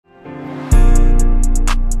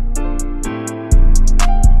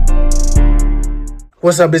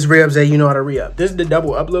What's up, it's ReUpZay, you know how to re-up. This is the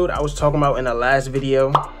double upload I was talking about in the last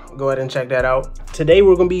video. Go ahead and check that out. Today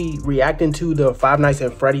we're gonna be reacting to the Five Nights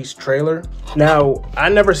at Freddy's trailer. Now, I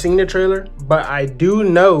never seen the trailer, but I do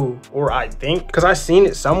know, or I think, because I seen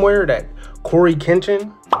it somewhere that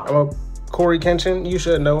coreyxkenshin, you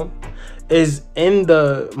should know him, is in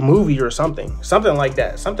the movie or something like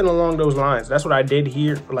that, something along those lines. That's what I did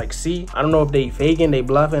here, like, see. I don't know if they faking, they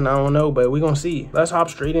bluffing, I don't know, but we gonna see. Let's hop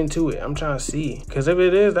straight into it. I'm trying to see, because if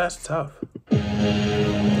it is, that's tough.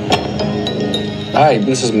 Hi,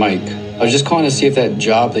 this is Mike. I was just calling to see if that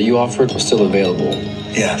job that you offered was still available.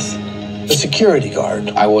 Yes, the security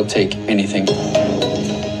guard. I will take anything.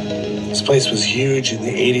 This place was huge in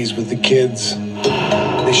the 80s with the kids.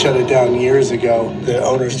 They shut it down years ago. The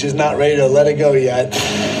owner's just not ready to let it go yet.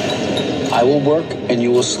 I will work and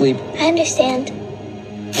you will sleep. I understand.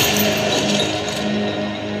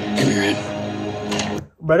 Give me your hand.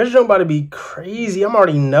 Bro, this joint about to be crazy. I'm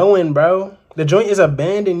already knowing, bro. The joint is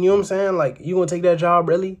abandoned, you know what I'm saying? Like, you gonna take that job,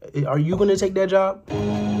 really? Are you gonna take that job?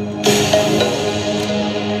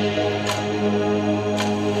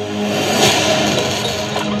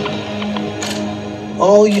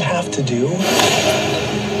 All you have to do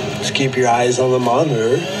is keep your eyes on the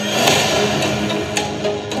monitor.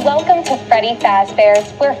 Welcome to Freddy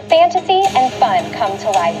Fazbear's, where fantasy and fun come to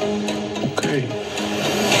life. Okay.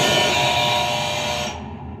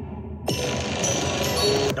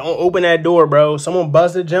 Don't open that door, bro. Someone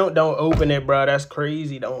bust a jump, don't open it, bro. That's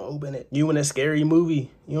crazy. Don't open it. You in a scary movie.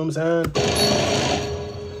 You know what I'm saying?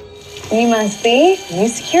 You must be new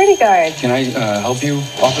security guard. Can I help you,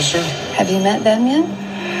 officer? Have you met them yet?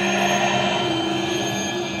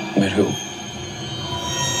 Met who?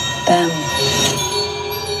 Them.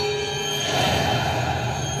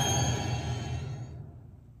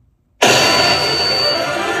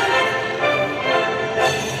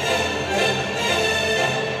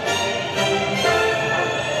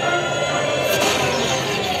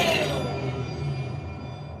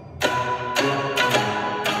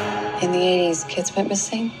 In the 80s, kids went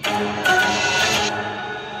missing.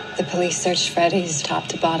 The police searched Freddy's top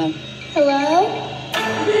to bottom. Hello?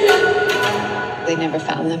 They never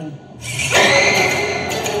found them.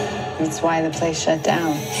 That's why the place shut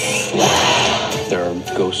down. There are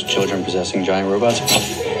ghost children possessing giant robots.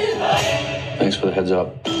 Thanks for the heads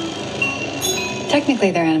up. Technically,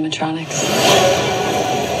 they're animatronics.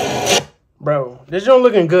 Bro, this joint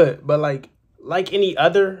looking good, but like any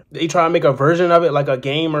other, they try to make a version of it, like a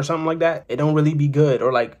game or something like that, it don't really be good.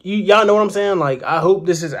 Or like, y'all know what I'm saying? Like, I hope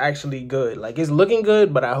this is actually good. Like, it's looking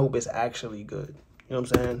good, but I hope it's actually good. You know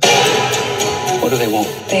what I'm saying? What do they want?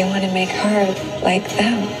 They want to make her like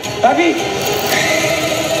them. Abby!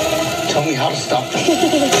 Tell me how to stop them.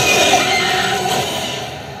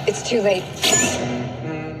 It's too late.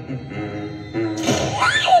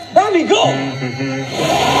 Abby, go!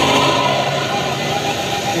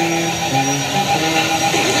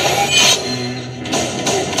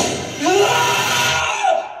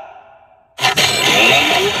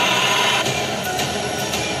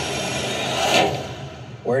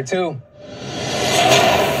 Where to?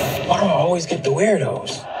 Why do I always get the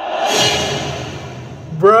weirdos?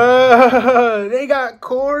 Bruh, they got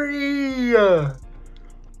Corey.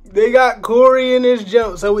 They got Corey in this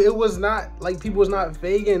jump. So it was not, like, people was not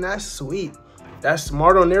faking. That's sweet. That's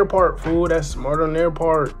smart on their part, fool. That's smart on their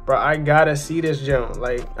part. Bro, I gotta see this jump.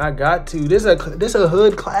 Like, I got to. This a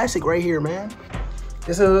hood classic right here, man.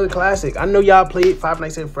 This a hood classic. I know y'all played Five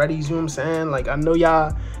Nights at Freddy's, you know what I'm saying? Like, I know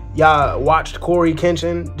y'all watched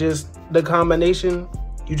coreyxkenshin, just the combination.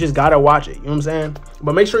 You just gotta watch it, you know what I'm saying?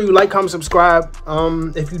 But make sure you like, comment, subscribe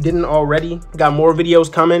if you didn't already. Got more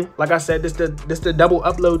videos coming. Like I said, this the double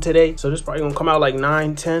upload today, so this probably gonna come out like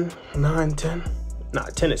 9, 10. Nah,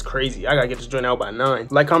 10 is crazy. I gotta get this joint out by 9.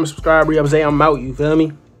 Like, comment, subscribe, ReUpZay, I'm out, you feel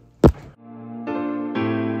me?